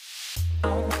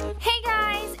Hey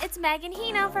guys, it's Megan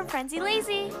Hino from Frenzy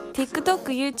Lazy. TikTok、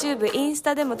YouTube、インス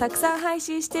タでもたくさん配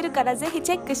信してるからぜひ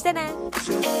チェックしてね。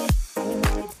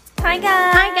Hi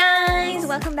guys!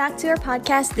 Welcome back to our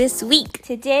podcast this week.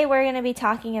 Today we're going to be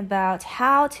talking about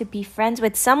how to be friends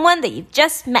with someone that you've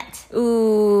just met.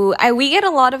 Ooh, we get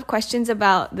a lot of questions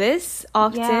about this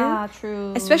often. Yeah,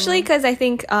 true. Especially because I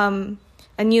think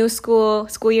a new school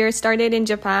year started in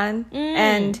Japan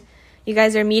and you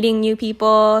guys are meeting new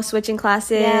people, switching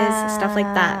classes, stuff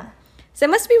like that. So it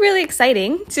must be really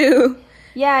exciting to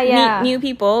meet new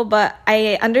people, but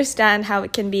I understand how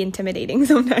it can be intimidating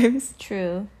sometimes.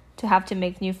 True. To have to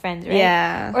make new friends, right?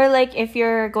 Yeah. Or like if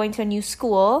you're going to a new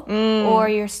school or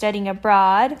you're studying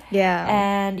abroad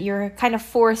and you're kind of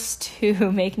forced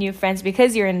to make new friends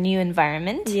because you're in a new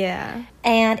environment. Yeah.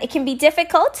 And it can be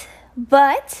difficult.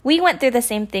 But we went through the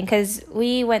same thing because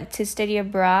we went to study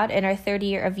abroad in our third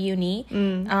year of uni.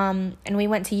 And we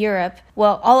went to Europe.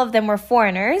 Well, all of them were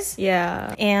foreigners.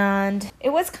 Yeah. And it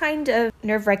was kind of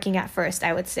nerve-wracking at first,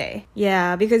 I would say.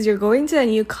 Yeah, because you're going to a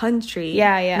new country.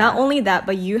 Yeah. Not only that,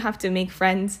 but you have to make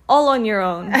friends all on your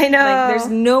own. I know. Like, there's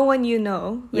no one you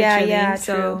know. Literally. Yeah,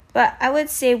 so. true. But I would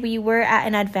say we were at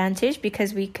an advantage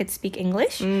because we could speak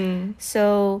English.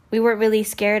 So we weren't really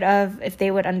scared of if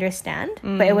they would understand.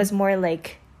 But it was more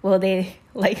like, will they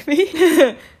like me?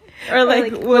 Or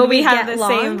like, will we have the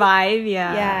same vibe?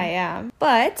 Yeah.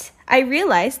 But I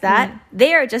realized that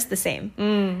they are just the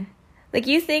same. Like,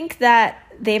 you think that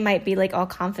they might be like all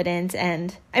confident,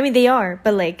 and I mean they are,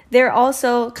 but like they're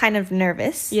also kind of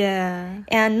nervous. Yeah.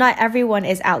 And not everyone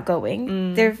is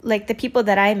outgoing. They're like the people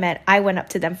that I met, I went up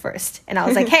to them first and I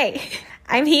was like, hey,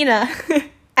 I'm Hina.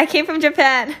 I came from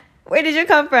Japan. Where did you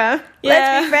come from?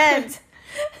 Let's be friends.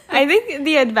 I think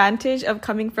the advantage of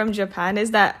coming from Japan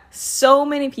is that so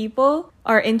many people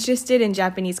are interested in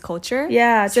Japanese culture.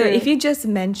 Yeah, so true. if you just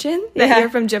mention that you're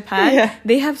from Japan,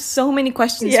 they have so many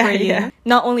questions for you. Yeah.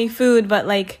 Not only food, but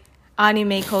like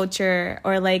anime culture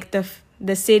or like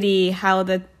the city, how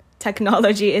the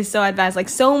technology is so advanced. Like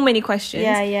so many questions.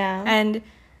 Yeah. And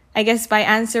I guess by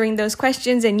answering those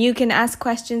questions, and you can ask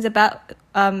questions about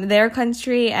their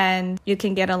country and you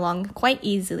can get along quite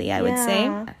easily, I would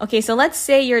say. Okay, so let's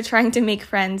say you're trying to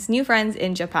make new friends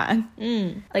in Japan.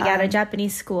 Like at a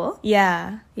Japanese school?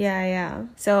 Yeah.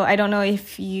 So I don't know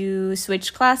if you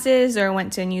switched classes or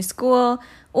went to a new school,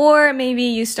 or maybe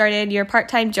you started your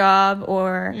part-time job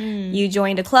or you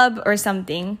joined a club or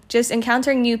something. Just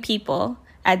encountering new people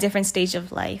at different stage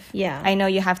of life. Yeah. I know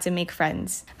you have to make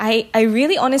friends. I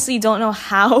really honestly don't know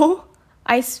how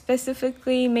I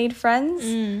specifically made friends,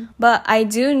 but I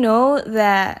do know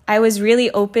that I was really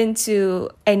open to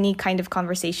any kind of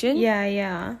conversation.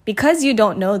 Yeah. Because you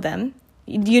don't know them,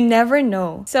 you never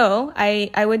know. So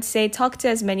I would say talk to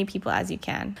as many people as you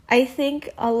can. I think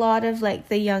a lot of like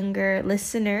the younger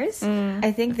listeners,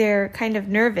 I think they're kind of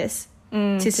nervous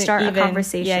to start a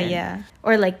conversation. Yeah.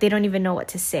 Or like they don't even know what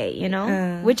to say, you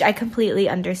know? Which I completely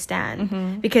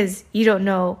understand because you don't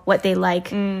know what they like,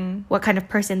 what kind of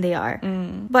person they are.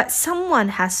 But someone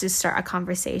has to start a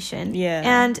conversation. Yeah.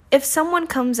 And if someone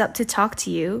comes up to talk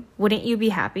to you, wouldn't you be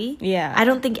happy? Yeah. I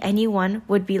don't think anyone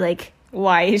would be like,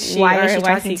 why is she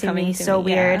talking to me? So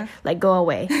weird. Like, go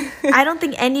away. I don't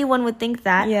think anyone would think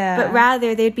that. Yeah. But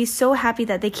rather, they'd be so happy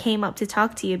that they came up to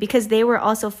talk to you because they were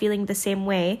also feeling the same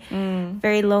way.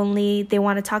 Very lonely. They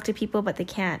want to talk to people, but they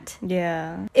can't.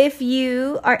 Yeah. If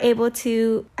you are able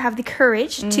to have the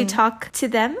courage to talk to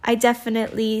them, I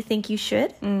definitely think you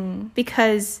should.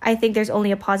 Because I think there's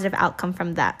only a positive outcome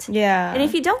from that. Yeah. And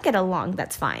if you don't get along,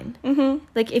 that's fine.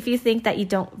 Like, if you think that you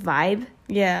don't vibe,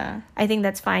 I think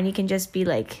that's fine. You can just be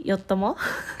like, yotomo.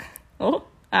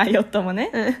 Yotomo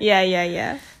ne?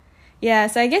 Yeah. Yeah,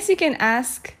 so I guess you can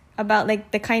ask about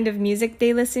like the kind of music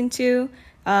they listen to,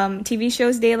 TV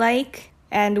shows they like,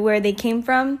 and where they came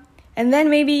from. And then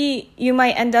maybe you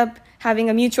might end up having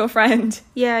a mutual friend.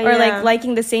 Or like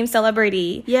liking the same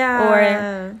celebrity.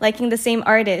 Or liking the same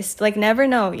artist. Like, never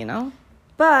know, you know?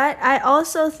 But I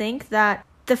also think that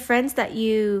the friends that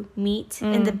you meet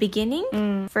in the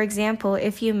beginning, for example,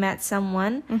 if you met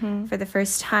someone for the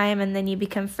first time and then you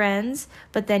become friends,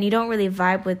 but then you don't really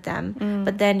vibe with them,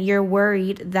 but then you're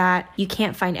worried that you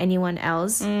can't find anyone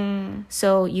else,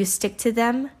 so you stick to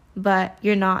them, but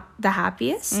you're not the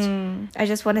happiest. I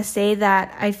just want to say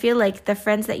that I feel like the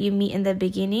friends that you meet in the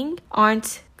beginning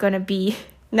aren't gonna be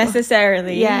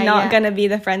necessarily Yeah, not yeah. gonna be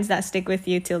the friends that stick with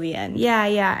you till the end. Yeah,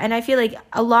 yeah. And I feel like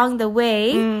along the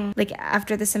way, like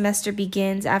after the semester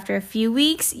begins, after a few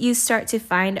weeks, you start to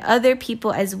find other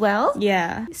people as well.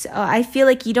 Yeah. So I feel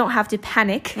like you don't have to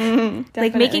panic. Like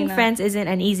Definitely making not. friends isn't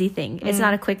an easy thing. It's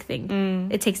not a quick thing.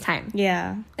 It takes time.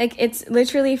 Yeah. Like, it's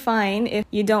literally fine if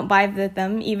you don't vibe with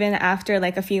them even after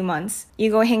like a few months.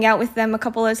 You go hang out with them a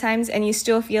couple of times and you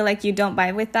still feel like you don't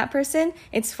vibe with that person.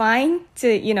 It's fine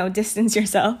to, you know, distance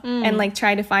yourself and like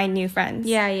try to find new friends.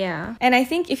 Yeah, yeah. And I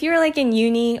think if you're like in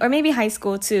uni or maybe high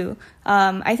school too,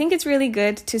 I think it's really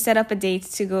good to set up a date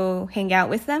to go hang out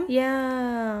with them.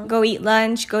 Yeah. Go eat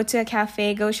lunch, go to a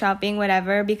cafe, go shopping,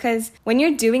 whatever. Because when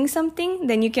you're doing something,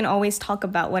 then you can always talk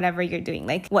about whatever you're doing.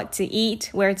 Like what to eat,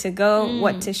 where to go,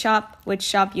 what to shop, which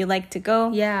shop you like to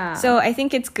go. Yeah. So I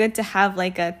think it's good to have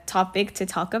like a topic to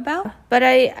talk about. But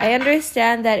I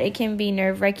understand that it can be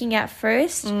nerve-wracking at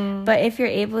first. But if you're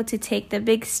able to take the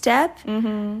big step,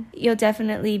 you'll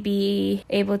definitely be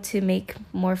able to make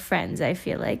more friends, I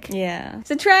feel like. Yeah.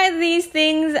 So try these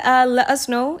things. Let us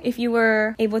know if you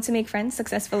were able to make friends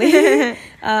successfully.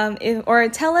 Or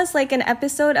tell us like an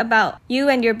episode about you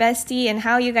and your bestie and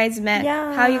how you guys met,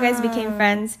 Yeah. how you guys became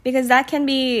friends, because that can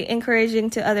be encouraging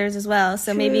to others as well.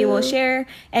 So maybe we'll share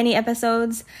any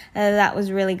episodes that was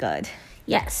really good.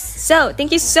 Yes. So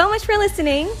thank you so much for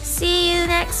listening. See you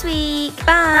next week.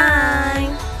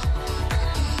 Bye.